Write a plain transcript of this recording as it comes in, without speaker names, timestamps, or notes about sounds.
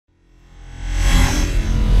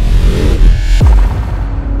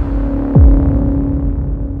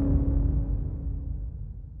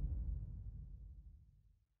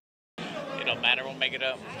it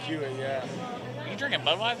up. Cue it, yeah. You drinking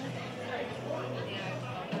Budweiser?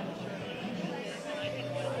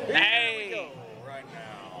 Hey! Here we go right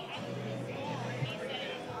now.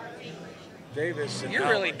 Davis and You're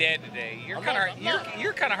Halbert. really dead today. You're kind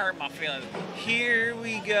of hurting my feelings. Here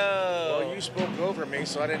we go. Well, you spoke over me,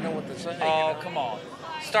 so I didn't know what to say. Oh, you know? come on.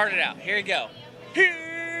 Start it out. Here you go. Here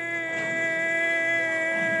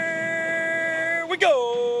we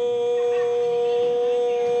go.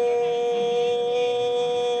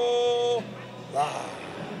 Live.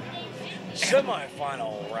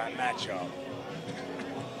 Semi-final matchup.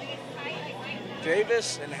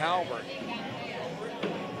 Davis and Halbert.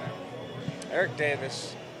 Erick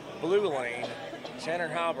Davis, blue lane. Tanner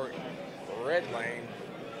Halbert, red lane.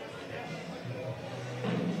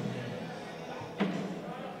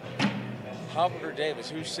 Halbert or Davis,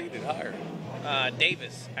 who's seated higher?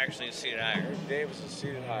 Davis actually is seated higher. Erick Davis is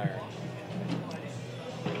seated higher.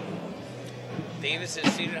 Davis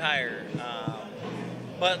is seated higher.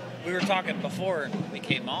 But we were talking before we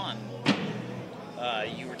came on.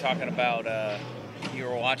 You were talking about you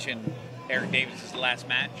were watching Erick Davis's last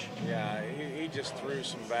match. Yeah, he just threw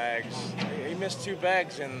some bags. He missed 2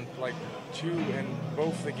 bags in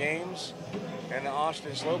both the games, and the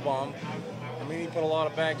Austin slow bomb. I mean, he put a lot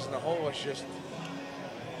of bags in the hole. It's just,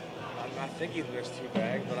 I think he missed 2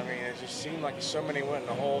 bags, but I mean, it just seemed like so many went in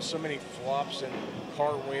the hole, so many flops and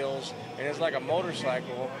cartwheels, and it's like a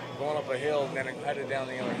motorcycle going up a hill and then headed down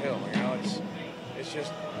the other hill. You know, it's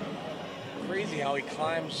just crazy how he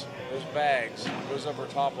climbs those bags, goes over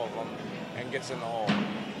top of them, and gets in the hole.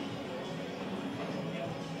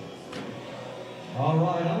 All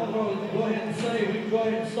right, I'm going to go ahead and say we can go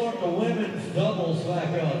ahead and start the women's doubles back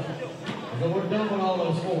up. So we're done with all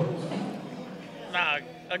those sports. Nah,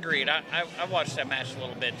 agreed. I watched that match a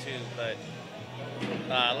little bit too, but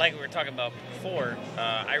like we were talking about before,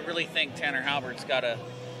 I really think Tanner Halbert's got a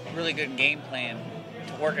really good game plan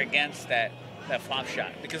to work against that flop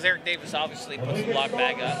shot, because Erick Davis obviously puts the block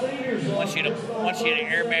bag up, wants you to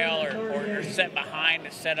airmail or set behind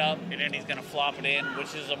to set up, and then he's going to flop it in,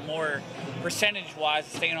 which is a more percentage-wise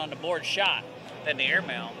staying on the board shot than the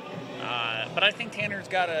airmail. But I think Tanner's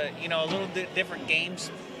got a little different game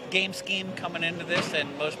scheme coming into this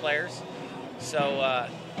than most players. So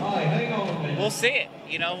hang on a minute. we'll see it.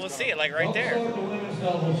 We'll see it like right there. Don't start the women's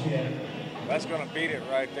doubles yet. That's going to beat it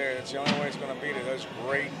right there. That's the only way it's going to beat it. Those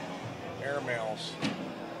great airmails.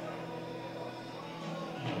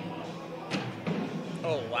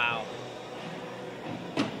 Oh, wow.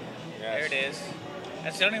 Yes. There it is.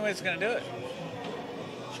 That's the only way it's going to do it.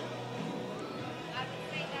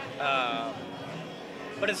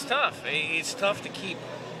 But it's tough. It's tough to keep.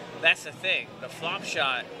 That's the thing. The flop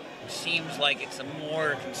shot seems like it's a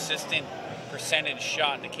more consistent percentage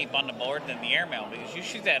shot to keep on the board than the airmail, because you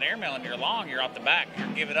shoot that airmail and you're long, you're off the back. You're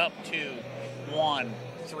giving up 2, 1,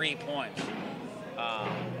 3 points.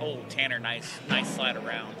 Tanner, nice slide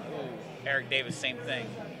around. Erick Davis, same thing.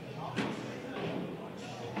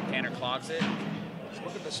 Tanner clogs it. Just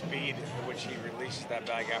look at the speed at which he releases that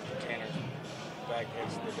bag after Tanner's bag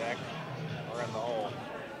hits the deck or in the hole.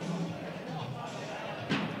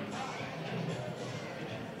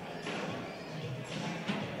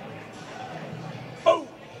 Oh!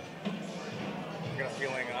 I got a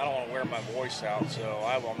feeling I don't want to wear my voice out, so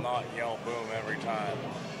I will not yell boom every time.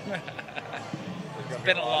 It's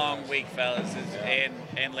been a long week, fellas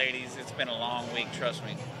and ladies. It's been a long week, trust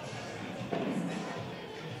me.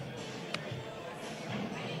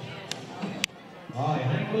 All right,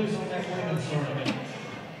 hang loose on that women's tournament.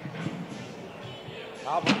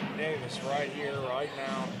 Halbert and Davis right here, right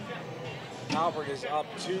now. Halbert is up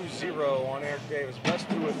 2-0 on Erick Davis. Best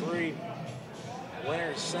 2 of 3.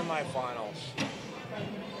 Winners semifinals.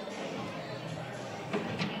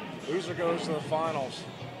 Loser goes to the finals.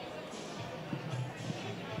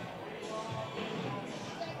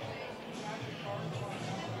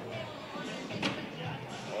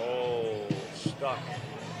 Oh, stuck.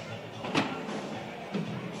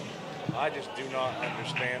 I just do not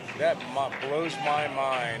understand. That blows my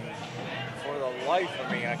mind. For the life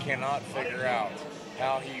of me, I cannot figure out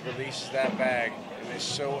how he releases that bag and is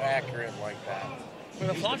so accurate like that. With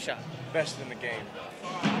a flop shot. Best in the game.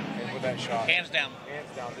 And with that shot. Hands down.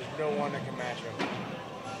 Hands down. There's no one that can match him.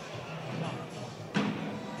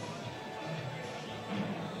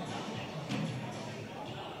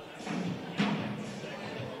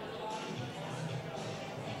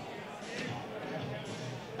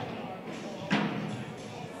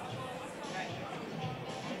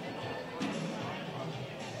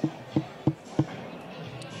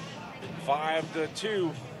 Five to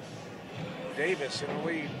 2. Davis in the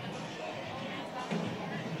lead.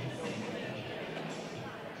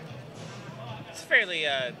 fairly.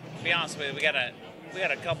 To be honest with you, we got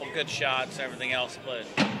a couple good shots, everything else, but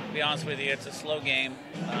to be honest with you, it's a slow game.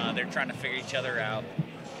 They're trying to figure each other out.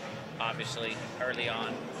 Obviously, early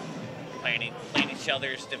on, playing each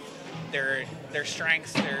other's their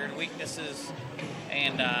strengths, their weaknesses,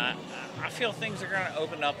 and I feel things are going to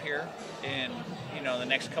open up here in the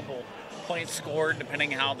next couple points scored,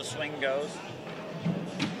 depending how the swing goes.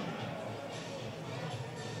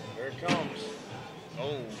 Here it comes.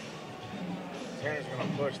 Oh. Tanner's going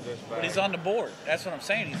to push this back. But he's on the board. That's what I'm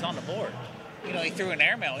saying. He's on the board. He threw an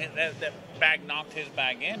airmail. That bag knocked his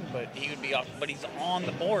bag in, but he would be off. But he's on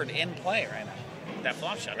the board in play right now. That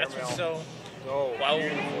flop shot. That's what's so. Oh, wow.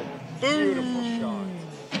 Beautiful. Boom. Beautiful shot.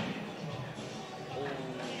 Oh.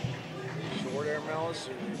 Short airmail, or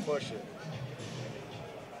you push it?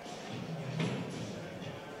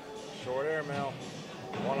 Short airmail.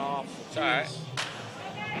 One off. It's all right.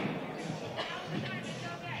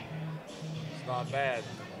 It's not bad.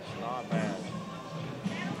 It's not bad.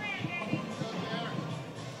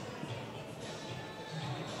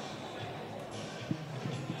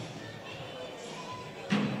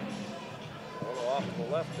 A little off to the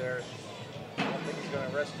left there. I don't think he's going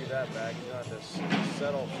to rescue that bag. He's going to have to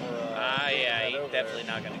settle for. Yeah, he's definitely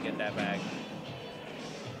not going to get that bag.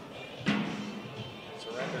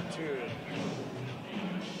 Surrender 2.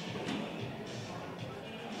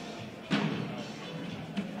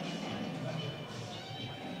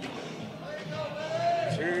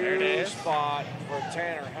 Spot for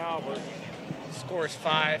Tanner Halbert. Scores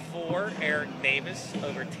 5-4. Erick Davis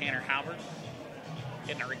over Tanner Halbert.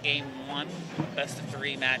 Getting our game 1, best of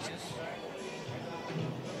 3 matches.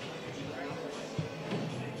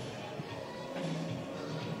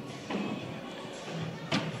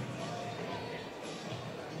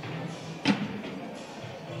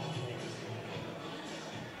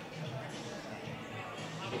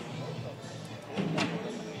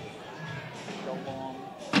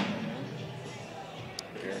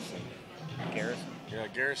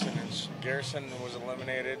 Garrison was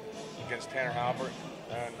eliminated against Tanner Halbert,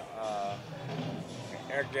 and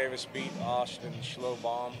Erick Davis beat Austin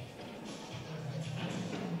Schlobbaum.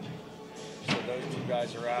 So those 2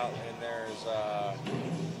 guys are out, and there's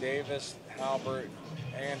Davis, Halbert,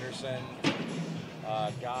 Anderson,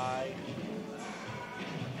 Guy,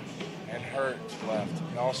 and Hurt left.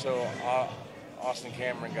 And also Austin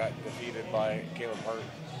Cameron got defeated by Caleb Hurt.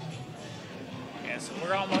 Yeah, so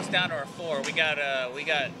we're almost down to our 4. We got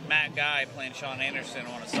Matt Guy playing Sean Anderson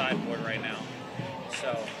on a sideboard right now.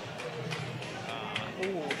 So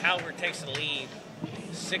Halbert takes the lead,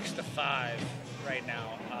 6-5 right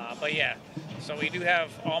now. But yeah, so we do have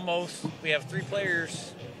we have 3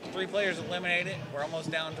 players eliminated. We're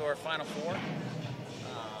almost down to our final 4.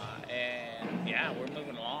 And yeah, we're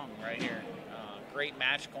moving along right here. Great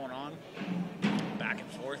match going on, back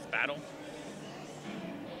and forth battle.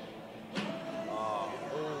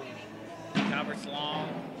 Halbert's long.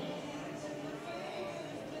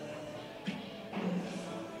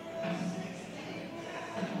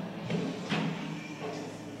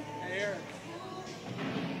 Hey, Eric.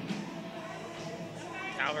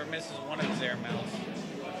 Halbert misses one of his airmails.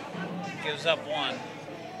 Gives up 1.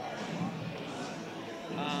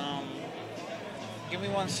 Give me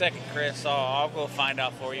 1 second, Chris. I'll go find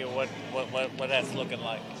out for you what that's looking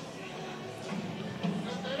like.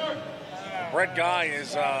 Brett Guy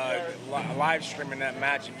is live streaming that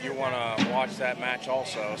match if you want to watch that match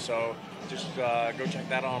also. So just go check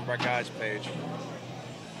that out on Brett Guy's page.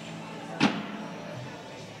 I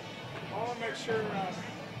want to make sure.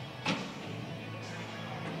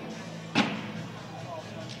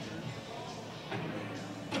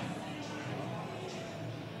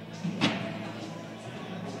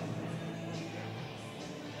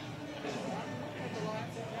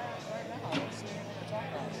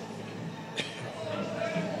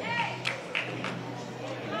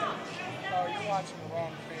 Watching the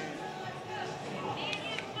wrong feed.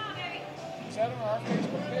 Is that on our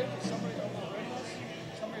Facebook page? Is somebody overridden us?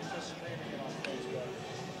 Somebody's just streaming it on Facebook.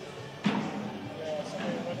 Yeah,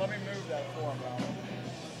 somebody, let me move that for him now.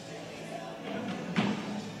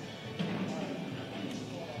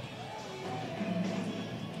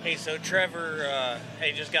 Hey, so Trevor,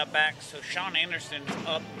 just got back. So Sean Anderson's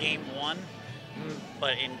up game 1,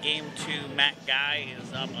 but in game 2, Matt Guy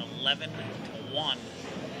is up 11-1.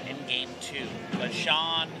 In game 2, but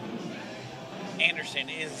Sean Anderson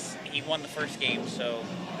he won the first game, so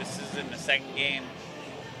this is in the second game.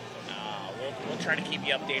 We'll try to keep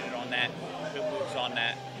you updated on that, who moves on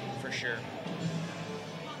that for sure.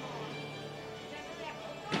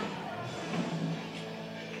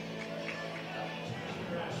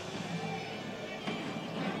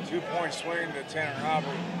 2-point swing to Tanner Halbert.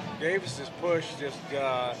 Davis's push just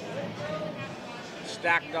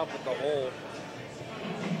stacked up at the hole.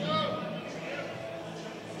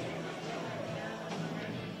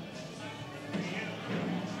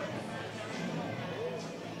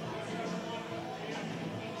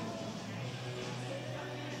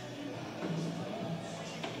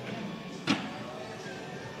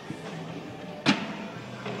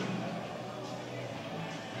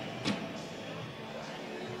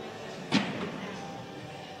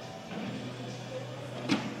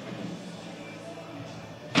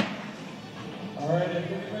 All right,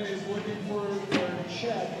 if anybody's looking for their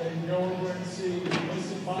check, they can go over and see.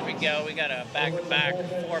 Here we go. We got a back-to-back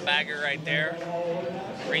 4-bagger right there.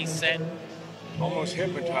 Reset. Almost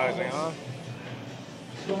hypnotizing, huh?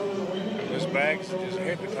 This bag just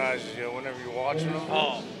hypnotizes you whenever you're watching them.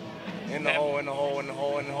 Oh. In the hole, in the hole, in the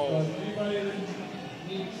hole, in the hole.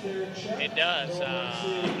 It does.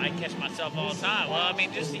 I catch myself all the time. Well, I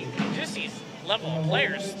mean, just these level of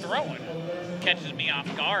players throwing catches me off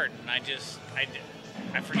guard, and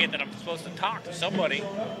I forget that I'm supposed to talk to somebody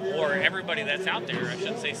or everybody that's out there. I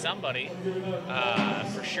should say somebody,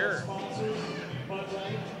 for sure.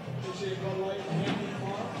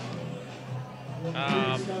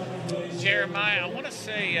 Jeremiah, I want to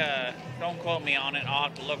say, don't quote me on it, I'll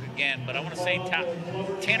have to look again, but I want to say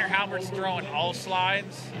Tanner Halbert's throwing all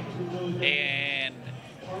slides, and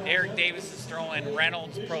Erick Davis is throwing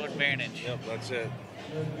Reynolds Pro Advantage. Yep, that's it.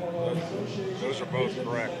 Those are both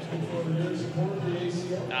correct.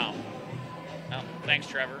 Oh. Oh, thanks,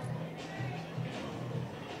 Trevor.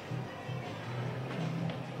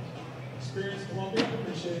 Experience Columbia,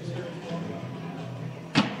 appreciate Experience Columbia.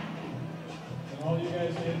 And all you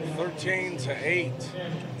guys did.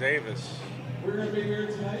 13-8, Davis. We're going to be here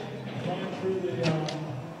tonight running through the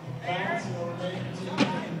balance of the remaining teams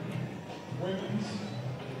in women's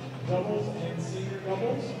doubles and senior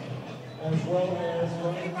doubles, as well as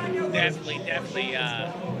running through. Definitely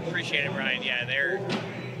appreciate it, Ryan. Yeah,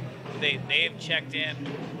 they've checked in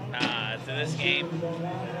to this game,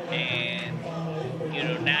 and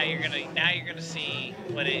now you're gonna see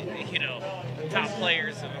what the top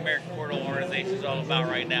players of American Cornhole organization is all about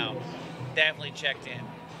right now. Definitely checked in.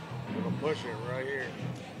 We're gonna push it right here.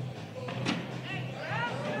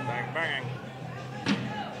 Bang bang.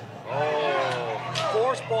 Oh,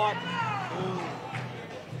 4 spot.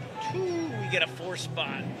 We get a 4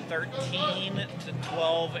 spot,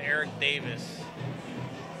 13-12, Erick Davis.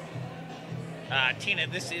 Tina,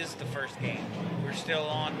 this is the first game. We're still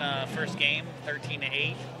on first game,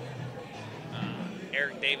 13-8.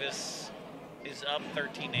 Erick Davis is up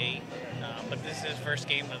 13-8, but this is first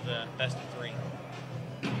game of the best of 3.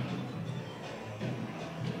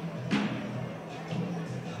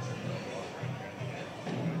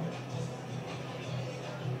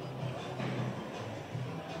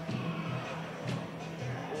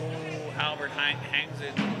 Halbert hangs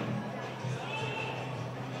it.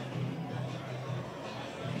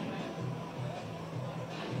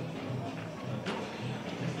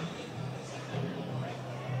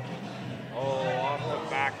 Oh, off the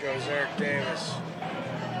back goes Erick Davis.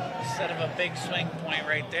 Instead of a big swing point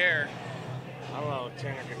right there. I don't know if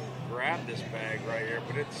Tanner can grab this bag right here,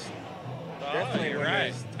 but it's definitely you're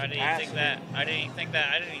right. I didn't even think that.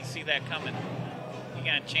 I didn't even see that coming. You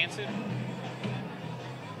gonna chance it?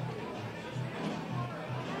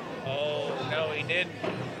 Oh, no, he didn't.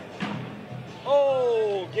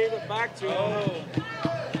 Oh, gave it back to him.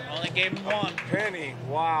 Only gave him 1. Penny,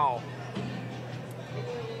 wow.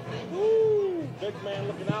 Woo! Big man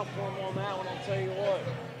looking out for him on that one, I'll tell you what.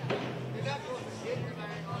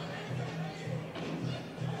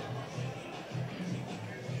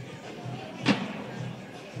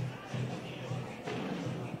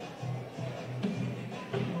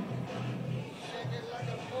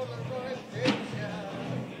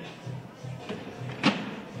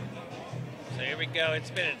 Go.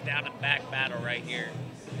 It's been a down and back battle right here.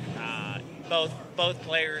 Both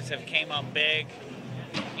players have came up big,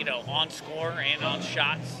 on score and on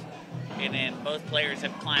shots, and then both players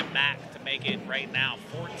have climbed back to make it right now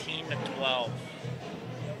 14-12.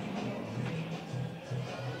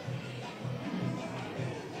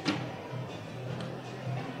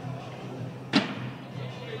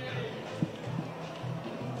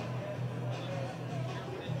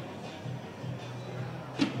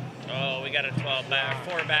 Oh, we got a 12-bag,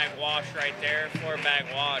 4-bag wash right there. 4-bag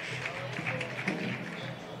wash.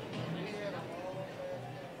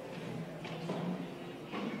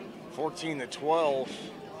 $14-12.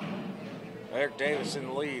 Erick Davis in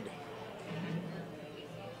the lead.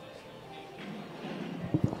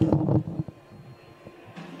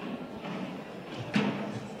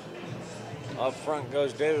 front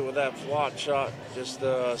goes David with that flop shot, just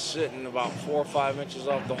sitting about 4 or 5 inches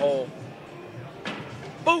off the hole.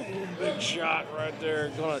 Boom! Big shot right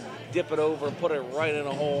there. Gonna dip it over and put it right in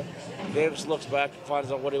a hole. Davis looks back,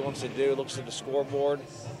 finds out what he wants to do, looks at the scoreboard.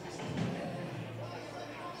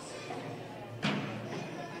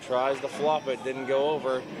 Tries to flop it, didn't go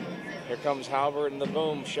over. Here comes Halbert and the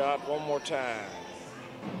boom shot one more time.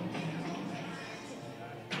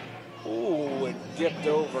 Ooh, it dipped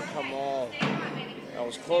over, come on. That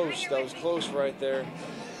was close right there.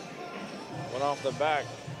 Went off the back.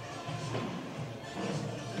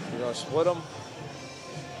 You're gonna split them.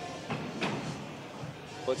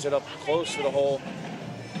 Puts it up close to the hole.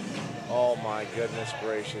 Oh my goodness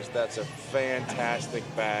gracious, that's a fantastic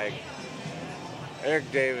bag.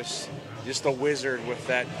 Eric Davis, just a wizard with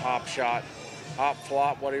that hop shot. Hop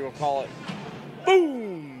flop, what do you call it?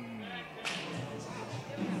 Boom!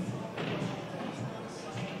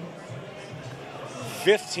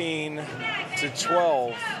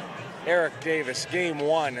 (15-12). Eric Davis, game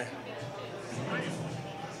 1.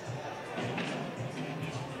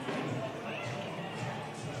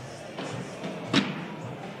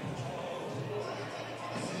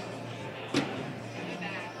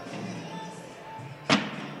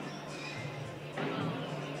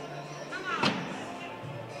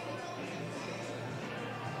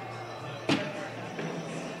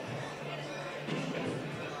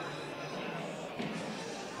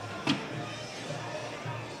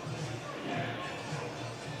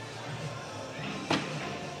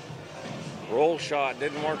 Roll shot,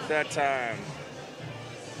 didn't work that time.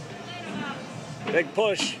 Big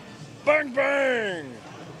push, bang, bang.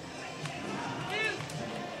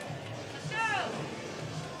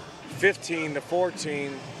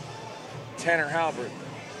 15-14, Tanner Halbert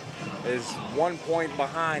is 1 point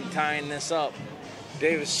behind tying this up.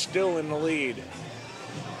 Davis still in the lead.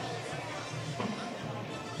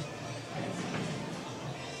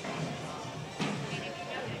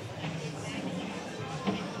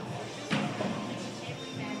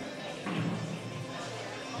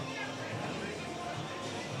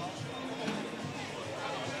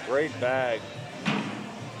 Great bag.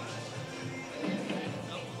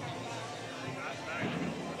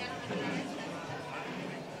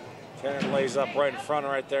 Tanner lays up right in front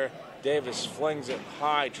right there. Davis flings it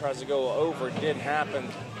high, tries to go over, didn't happen.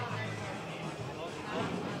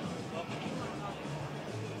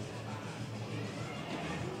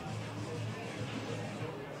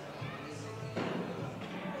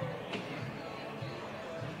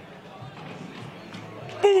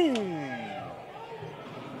 Boom!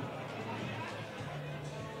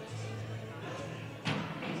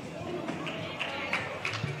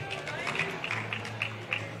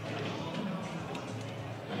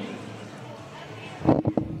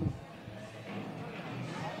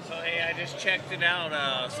 Just checked it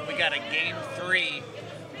out. So we got a game 3,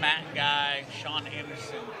 Matt Guy, Sean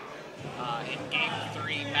Anderson. In game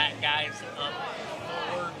 3, Matt Guy's up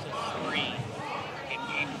 4-3 in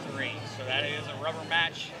game 3. So that is a rubber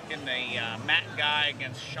match in the Matt Guy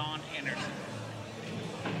against Sean Anderson.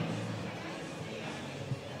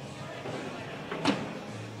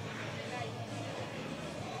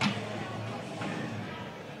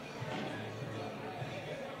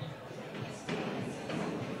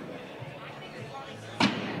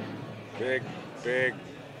 Big.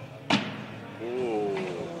 Ooh.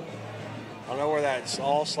 I don't know where that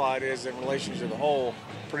all slide is in relation to the hole.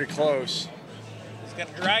 Pretty close. He's gonna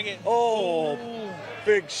drag it. Oh, ooh.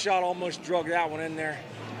 Big shot, almost drug that one in there.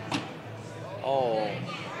 Oh.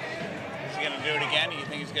 Is he gonna do it again? You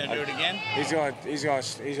think he's gonna do it again? He's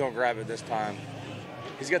gonna grab it this time.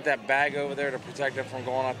 He's got that bag over there to protect it from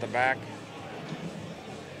going out the back.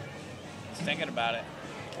 He's thinking about it.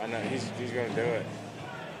 I know, he's gonna do it.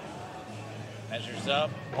 Measures up.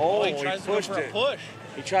 Oh, he tries to go for a push.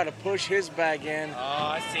 He tried to push his bag in. Oh,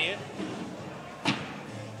 I see it.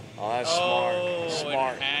 Oh, that's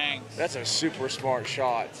smart. It hangs. That's a super smart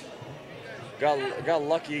shot. Got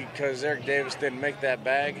lucky because Eric Davis didn't make that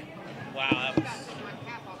bag. Wow, that was...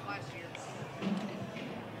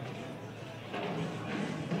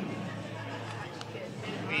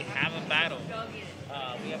 We have a battle.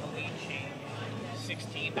 We have a lead change,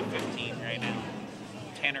 16-15 right now.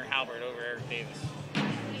 Tanner Halbert over Eric Davis.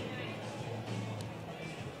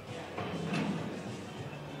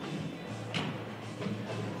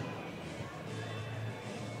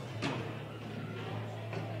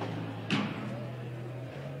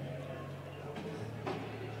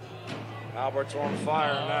 Halbert's on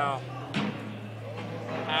fire now.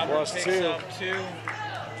 Halbert Plus picks 2. up 2.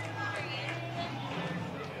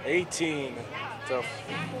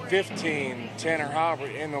 18-15. Tanner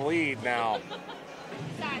Halbert in the lead now.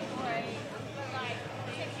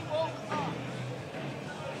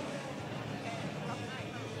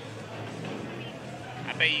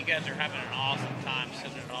 bet you guys are having an awesome time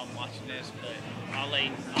sitting at home watching this, but I'll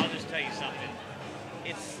just tell you something.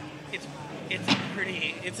 It's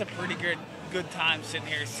a pretty good time sitting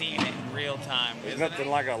here seeing it in real time. There's nothing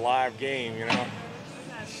like a live game, you know.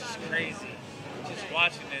 It's just crazy. Just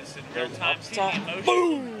watching this in real There's time, up seeing the top. emotion.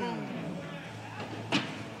 Boom! Oh,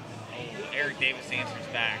 Erick Davis answers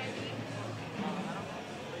back.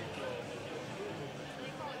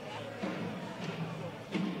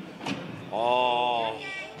 Oh.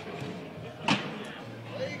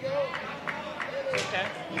 Okay.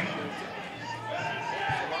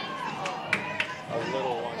 A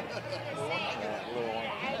little one. Yeah, a little one.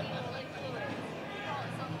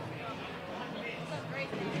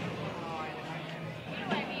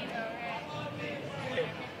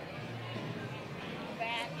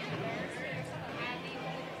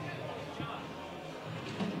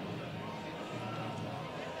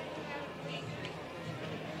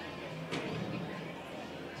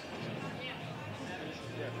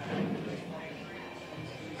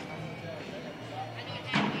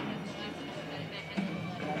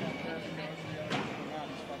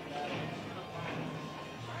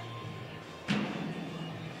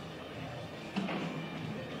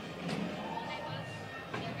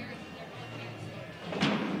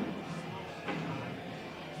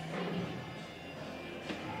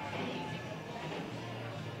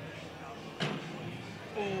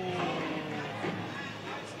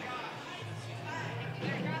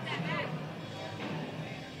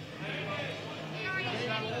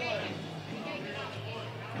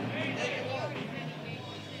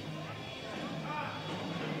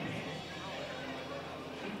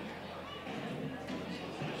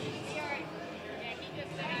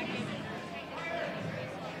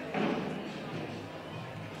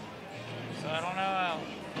 So I don't know.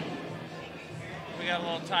 We got a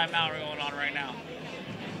little timeout going on right now.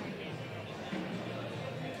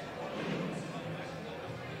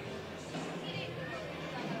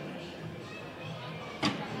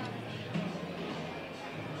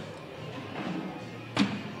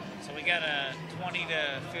 So we got a 20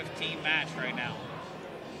 to 15 match right now.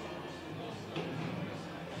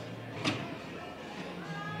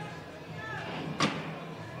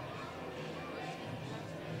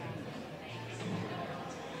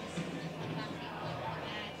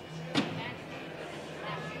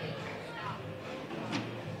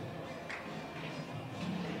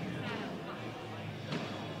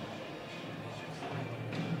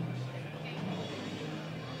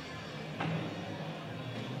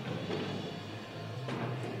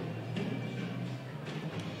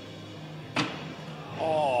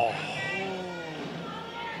 Oh.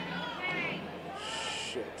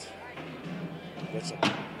 Shit. That's a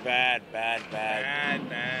bad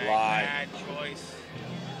lie. Bad choice.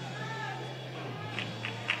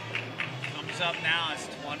 Comes up now, it's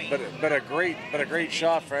 20. But a great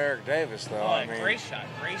shot for Erick Davis though. Oh, I mean, great shot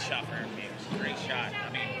for Erick Davis. Great shot. I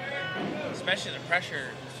mean, especially the pressure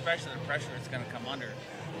it's going to come under.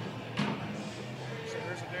 So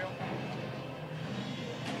here's the deal.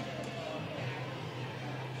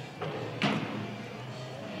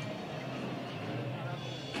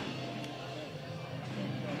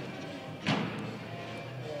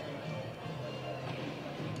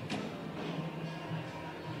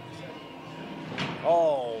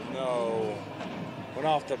 oh no. Went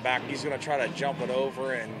off the back. He's gonna try to jump it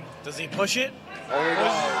over and Does he push it? oh he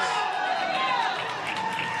does.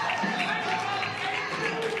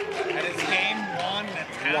 And it's game one at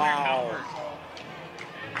Tanner Wow. Halbert.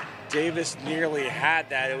 Davis nearly had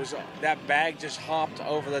that. It was that bag just hopped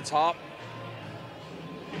over the top.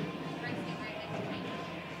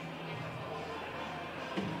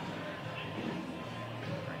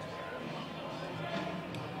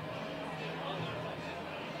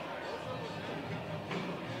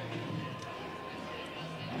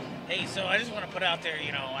 Hey, so I just want to put out there,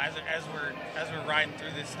 you know, as we're riding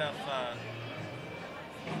through this stuff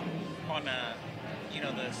on you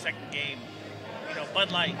know, the second game, you know,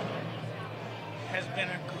 Bud Light has been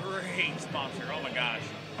a great sponsor. Oh my gosh,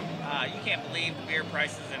 you can't believe the beer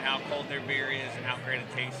prices and how cold their beer is and how great it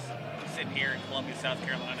tastes. Sitting here in Columbia, South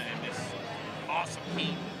Carolina, in this awesome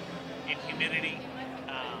heat and humidity,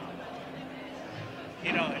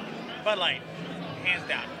 you know, Bud Light, hands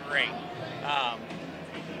down, great.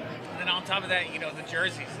 And on top of that, you know, the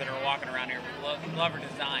jerseys that are walking around here with Glover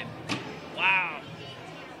design. Wow.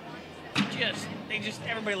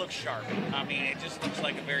 Everybody looks sharp. I mean, it just looks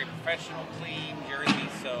like a very professional, clean jersey.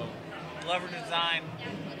 So, Glover design,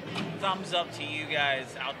 thumbs up to you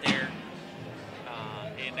guys out there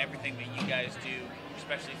and everything that you guys do,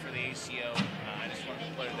 especially for the ACO. I just wanted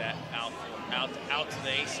to put that out to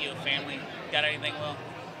the ACO family. Got anything, Will?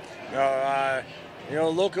 You know,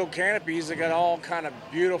 local canopies, they got all kind of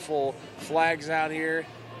beautiful flags out here.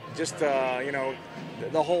 Just, you know,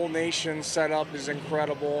 the whole nation setup is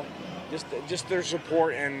incredible. Just their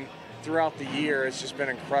support and throughout the year, it's just been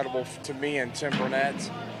incredible to me and Tim Burnett.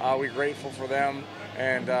 We're grateful for them,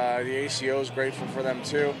 and the ACO is grateful for them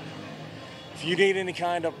too. If you need any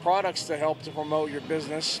kind of products to help to promote your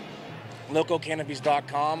business,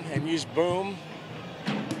 localcanopies.com and use BOOM,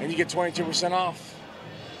 and you get 22% off.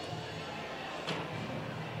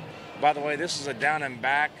 By the way, this is a down and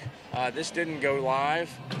back. This didn't go live.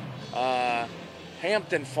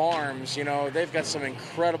 Hampton Farms, you know, they've got some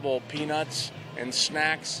incredible peanuts and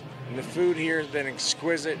snacks, and the food here has been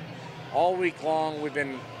exquisite. All week long, we've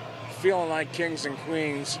been feeling like kings and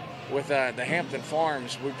queens with the Hampton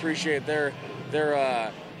Farms. We appreciate their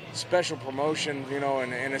special promotion, you know,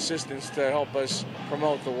 and assistance to help us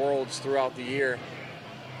promote the Worlds throughout the year.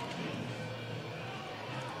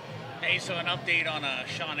 Hey, so an update on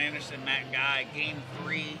Sean Anderson, Matt Guy. Game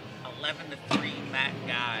 3, 11-3, Matt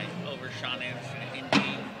Guy over Sean Anderson in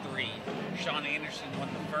Game 3. Sean Anderson won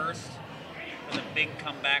the first with a big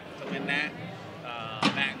comeback to win that.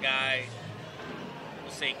 Matt Guy,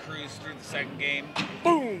 we'll say, cruised through the second game.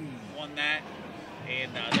 Boom! Won that.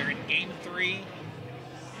 And they're in Game 3.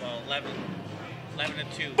 Well,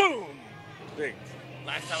 11-2. Boom! Big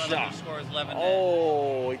Last time I looked, the score was 11.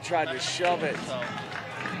 Oh, he tried to shove it. So,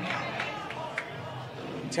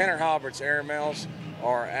 Tanner Halbert's airmails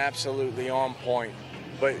are absolutely on point.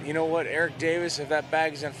 But you know what, Erick Davis, if that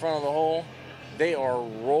bag's in front of the hole, they are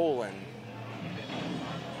rolling.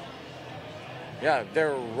 Yeah,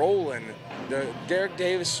 they're rolling. Erick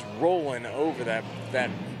Davis is rolling over that.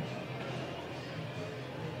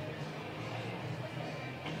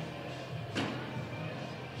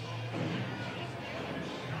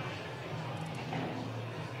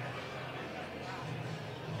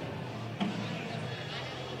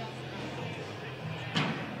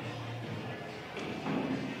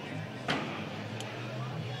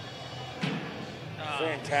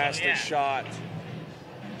 Fantastic shot.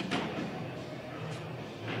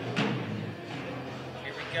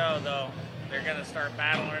 Here we go, though. They're going to start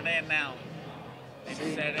battling it in now. They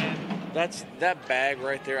set in. That's that bag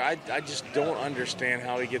right there. I just don't understand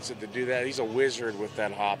how he gets it to do that. He's a wizard with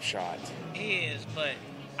that hop shot. He is, but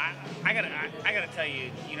I gotta tell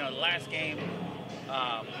you, you know, the last game,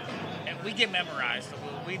 and we get memorized.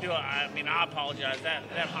 We do. I mean, I apologize. That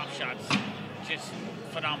hop shot's just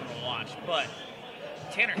phenomenal to watch, but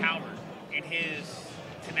Tanner Halbert and his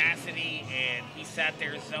tenacity, and he sat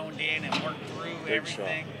there zoned in and worked through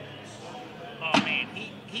everything. Oh man,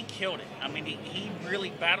 he killed it. I mean, he really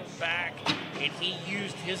battled back, and he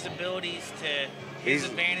used his abilities to his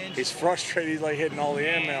advantage. He's frustrated. He's like hitting all the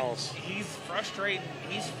airmails. He's frustrating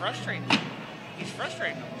them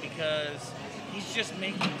because he's just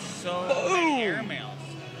making so many airmails.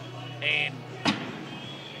 And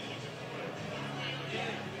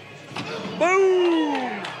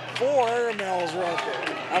boom! 4 airmails right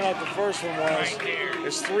there. I don't know what the first one was. Right there.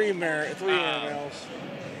 It's 3 airmails.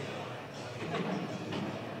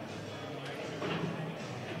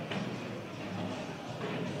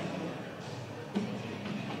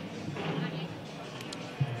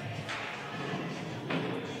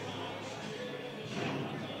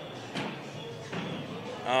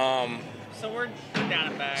 So we're down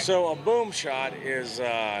and back. So a boom shot is,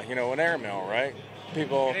 you know, an airmail, right?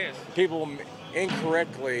 People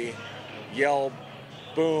incorrectly yell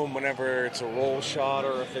boom whenever it's a roll shot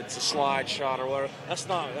or if it's a slide shot or whatever. That's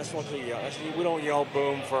not what we yell. We don't yell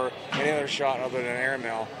boom for any other shot other than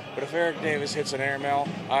airmail. But if Erick Davis hits an airmail,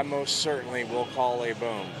 I most certainly will call a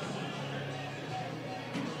boom.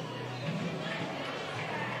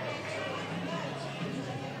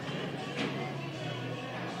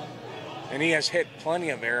 And he has hit plenty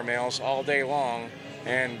of airmails all day long,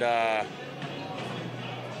 and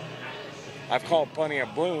I've called plenty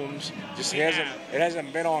of blooms. Just it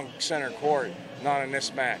hasn't been on center court, not in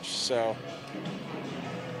this match. So,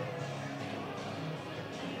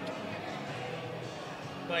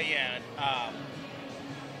 but yeah,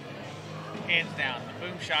 hands down, the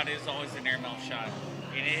boom shot is always an airmail shot,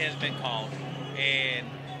 and it has been called. And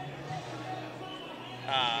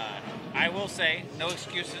I will say, no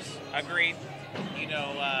excuses. Agreed. You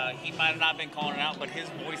know, he might have not been calling it out, but his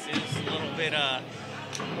voice is a little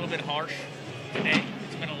bit harsh today.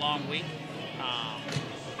 It's been a long week.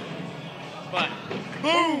 But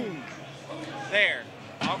boom! There,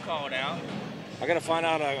 I'll call it out. I got to find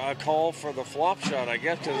out a call for the flop shot, I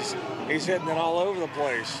guess, because he's hitting it all over the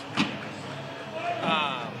place.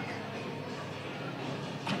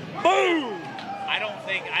 I I don't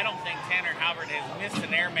think Tanner Halbert has missed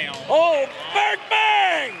an airmail. Oh, bang,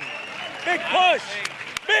 bang! Big push!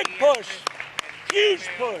 Big push! Huge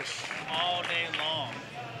push! All day long.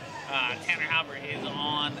 Tanner Halbert is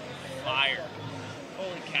on fire.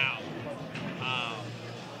 Holy cow.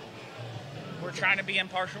 We're trying to be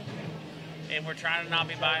impartial, and we're trying to not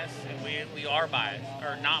be biased, and we are biased,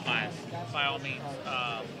 or not biased, by all means.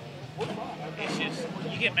 It's just,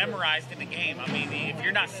 you get memorized in the game. I mean, if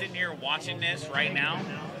you're not sitting here watching this right now,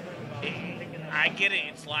 I get it,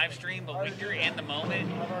 it's live stream, but when you're in the moment,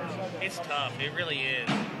 it's tough. It really is.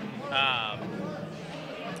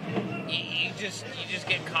 You just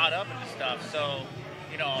get caught up in the stuff. So,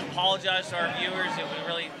 you know, apologize to our viewers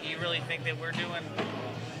if you really think that we're doing,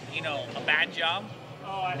 you know, a bad job.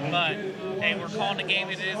 But hey, we're calling the game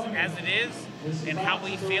as it is, and how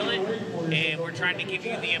we feel it, and we're trying to give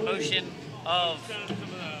you the emotion of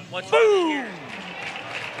what's right here.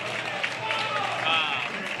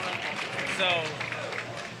 So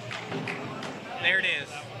there it is.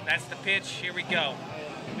 That's the pitch. Here we go.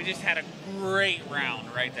 We just had a great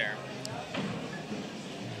round right there.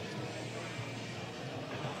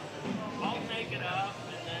 I'll take it up,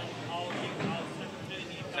 and then I'll send it to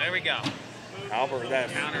you. So there we go. Halbert, that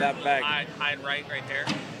bag. Hide right there.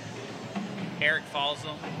 Erick follows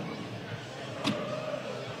them.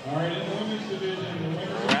 All right, in the women's division, the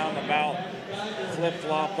winner Roundabout,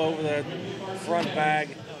 flip-flop over the front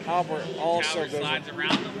bag. Halbert also Halbert goes. slides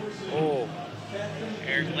around them. Oh.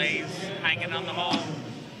 Erick lays hanging on the hole.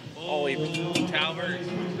 Oh, he Halbert.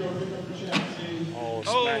 Oh,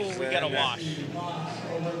 We got a wash.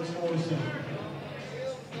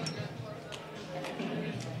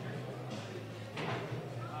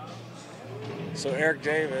 So Erick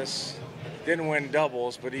Davis didn't win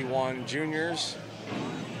doubles, but he won juniors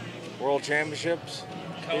world championships.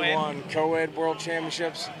 Coed. He won Coed world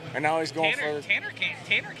championships, and now he's going for. Tanner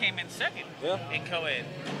came in second in Coed.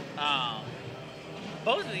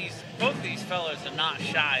 Both of these fellows are not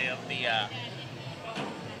shy of the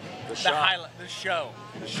highlight, the show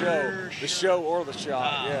or the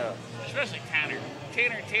shot. Yeah. Especially Tanner.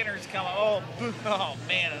 Tanner's coming. Oh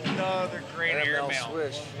man, another great airmail.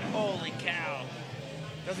 Swish. Holy cow!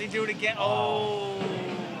 Does he do it again?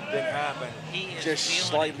 Didn't happen. He is just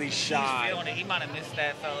slightly shy. He's feeling it. He might have missed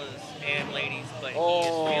that, fellas and ladies, but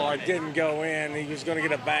it didn't go in. He was going to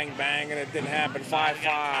get a bang bang, and it didn't happen.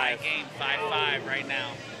 5-5. Game 5-5 right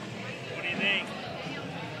now. What do you think?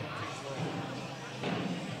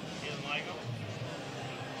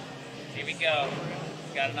 Here we go.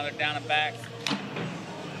 Got another down and back.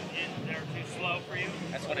 They're too slow for you.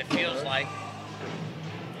 That's what it feels like.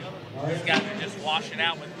 These guys are just washing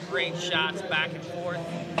out with great shots back and forth.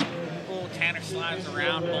 Cool. Tanner slides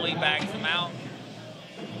around, bully bags him out.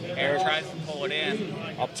 Erick tries to pull it in.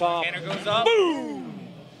 Up top. Tanner goes up. Boom!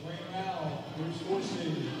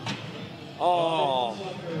 Oh.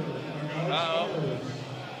 Uh-oh.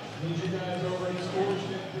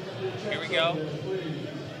 Here we go.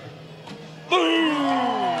 Boom!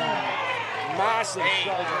 Massive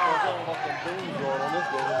shot.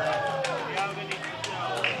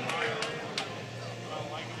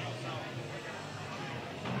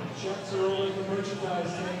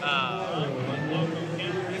 On this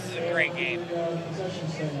game. This is a great game.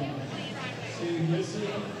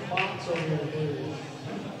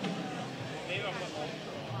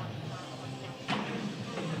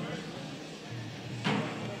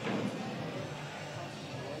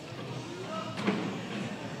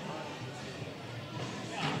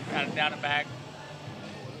 Got it down and back.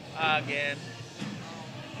 Again.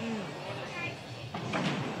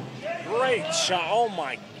 Great shot. Oh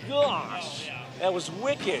my gosh. That was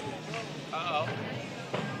wicked. Uh-oh.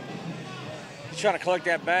 He's trying to collect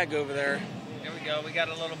that bag over there. Here we go. We got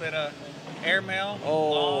a little bit of airmail.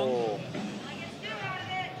 Oh. Long.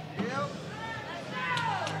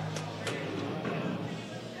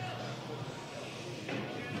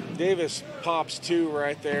 Davis pops 2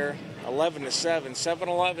 right there. 11-7.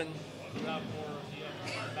 7-11.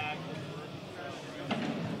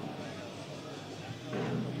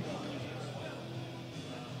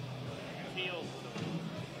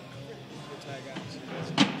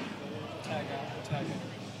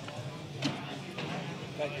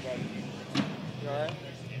 Thank you, buddy. You all right?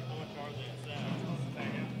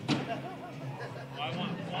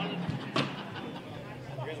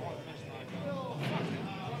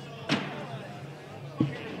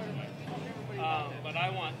 But I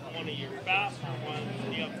want one of your faster ones.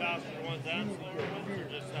 Do you have faster ones and slower ones, or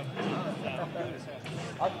just have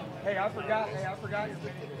one? Hey, I forgot your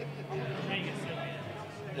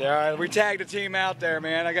Yeah, we tagged a team out there,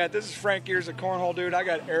 man. This is Frank Ears at Cornhole, dude. I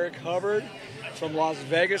got Erick Hubbard, from Las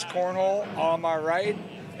Vegas Cornhole on my right.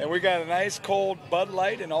 And we got a nice cold Bud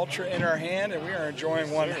Light and Ultra in our hand, and we are enjoying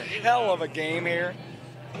one hell of a game here.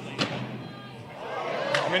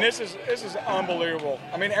 I mean, this is unbelievable.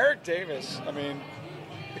 I mean, Erick Davis, I mean,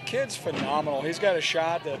 the kid's phenomenal. He's got a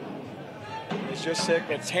shot that is just sick.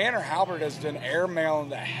 But Tanner Halbert has been airmailing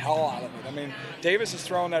the hell out of it. I mean, Davis is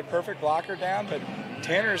throwing that perfect blocker down, but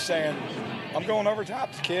Tanner is saying, I'm going over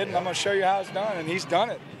top, kid, and I'm going to show you how it's done, and he's done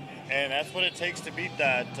it. And that's what it takes to beat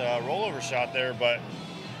that rollover shot there, but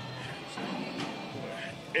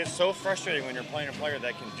it's so frustrating when you're playing a player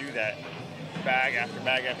that can do that bag after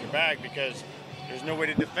bag after bag because there's no way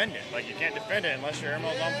to defend it. Like, you can't defend it unless your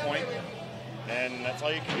airmail's on point, and that's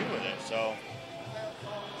all you can do with it. So,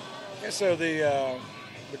 yeah, so the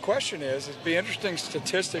question is, it'd be an interesting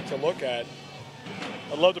statistic to look at.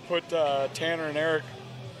 I'd love to put Tanner and Erick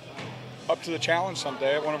up to the challenge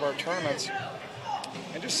someday at one of our tournaments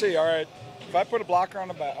and just see, all right, if I put a blocker on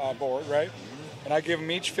the board, right, and I give them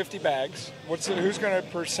each 50 bags, who's going to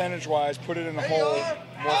percentage-wise put it in the hole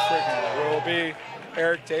more frequently? Will it be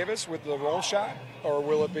Erick Davis with the roll shot, or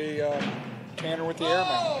will it be Tanner with the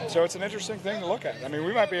airmail? So it's an interesting thing to look at. I mean,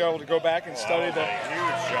 we might be able to go back and study the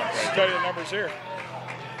numbers here.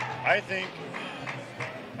 I think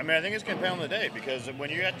it's going to depend on the day, because when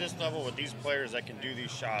you're at this level with these players that can do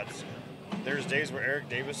these shots, there's days where Erick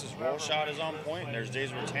Davis's roll shot is on point, and there's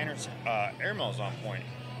days where Tanner's airmail is on point.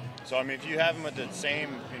 So, I mean, if you have them at the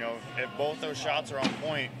same, if both those shots are on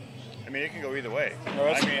point, I mean, it can go either way.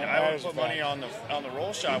 I would put money on the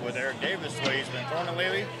roll shot with Erick Davis the way he's been throwing it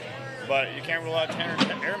lately, but you can't rule out Tanner's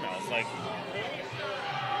airmails.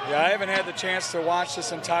 Yeah, I haven't had the chance to watch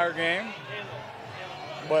this entire game,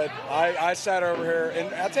 but I sat over here,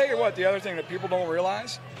 and I'll tell you what, the other thing that people don't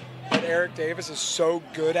realize that Erick Davis is so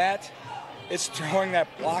good at, it's throwing that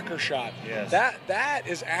blocker shot. Yes. That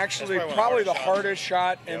is actually probably the hardest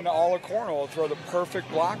shot in all of Cornhole, to throw the perfect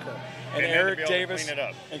blocker. And Erick Davis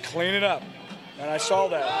clean it up. And I saw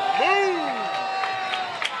that. Boom!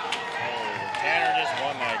 Oh, Tanner just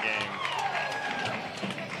won that game.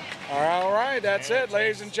 All right, that's it,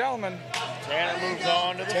 ladies and gentlemen. Tanner moves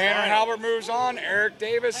on to the Tanner Halbert moves on. Erick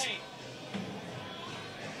Davis,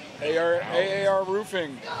 AAR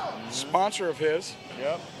Roofing, sponsor of his.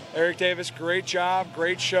 Yep. Erick Davis, great job,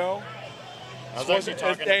 great show.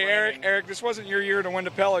 Hey, Erick, this wasn't your year to win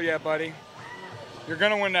the Pella yet, buddy. You're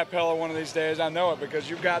going to win that Pella one of these days. I know it, because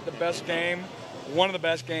you've got the best game, one of the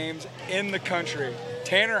best games in the country.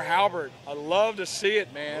 Tanner Halbert, I love to see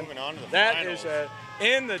it, man. Moving on to the finals. finals. Is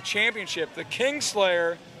in the championship. The King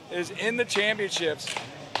Slayer is in the championships.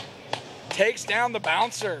 Takes down the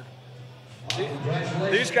bouncer.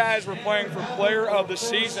 These guys were playing for Player of the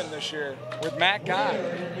Season this year with Matt Guy.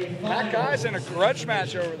 Matt Guy's in a grudge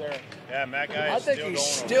match over there. Yeah, Matt Guy is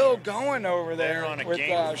still going over there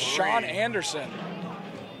with Sean Anderson.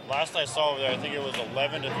 Last I saw over there, I think it was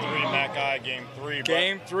 11-3 Matt Guy, game 3.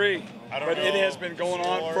 Game 3. But it has been going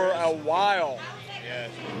on for a while. Yeah.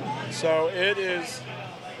 So it is.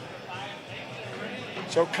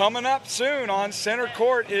 So coming up soon on center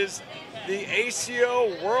court is the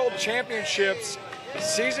ACO World Championships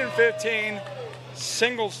Season 15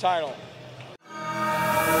 singles title.